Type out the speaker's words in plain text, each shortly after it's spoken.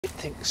It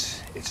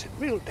thinks it's in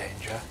real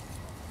danger.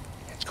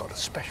 It's got a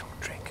special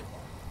trick.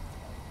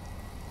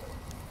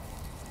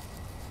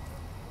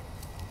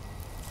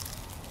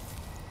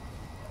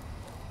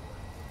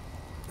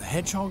 The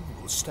hedgehog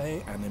will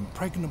stay an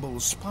impregnable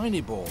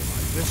spiny ball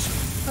like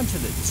this until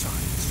it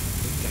decides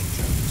that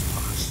danger is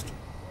past.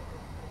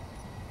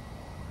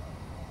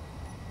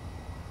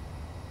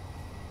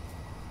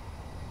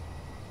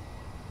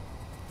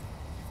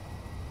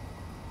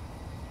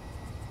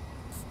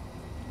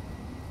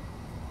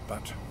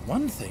 But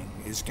one thing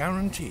is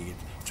guaranteed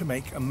to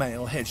make a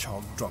male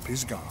hedgehog drop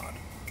his guard: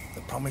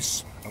 the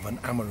promise of an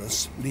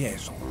amorous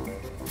liaison.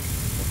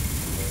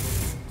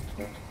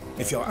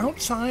 If you're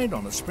outside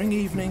on a spring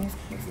evening,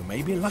 you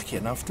may be lucky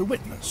enough to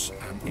witness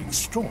an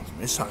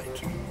extraordinary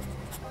sight.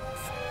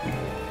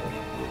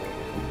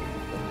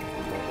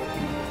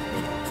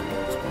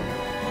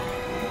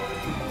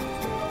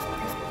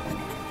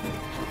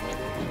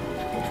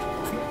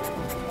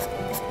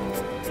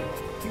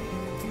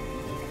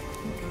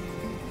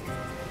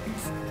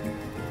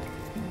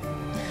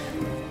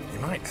 You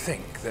might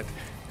think that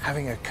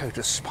having a coat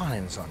of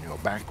spines on your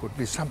back would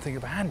be something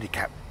of a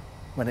handicap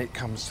when it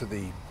comes to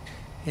the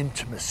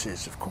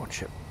intimacies of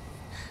courtship.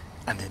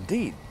 And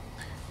indeed,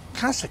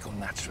 classical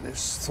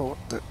naturalists thought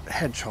that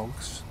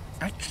hedgehogs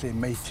actually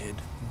mated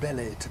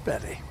belly to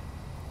belly.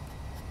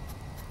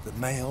 The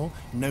male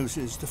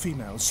noses the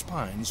female's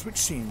spines, which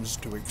seems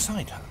to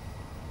excite her.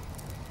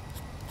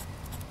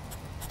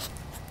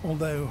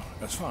 Although,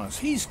 as far as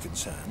he's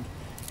concerned,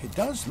 it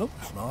does look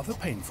rather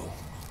painful.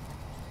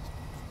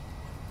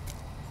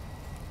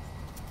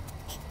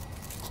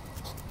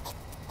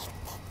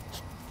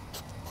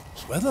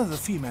 Whether the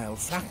female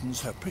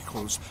flattens her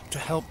prickles to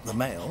help the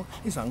male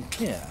is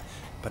unclear,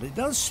 but it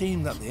does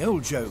seem that the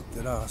old joke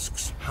that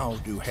asks, "How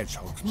do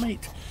hedgehogs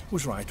mate?"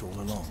 was right all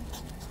along.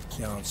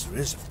 The answer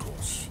is, of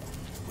course,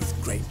 with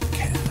great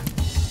care.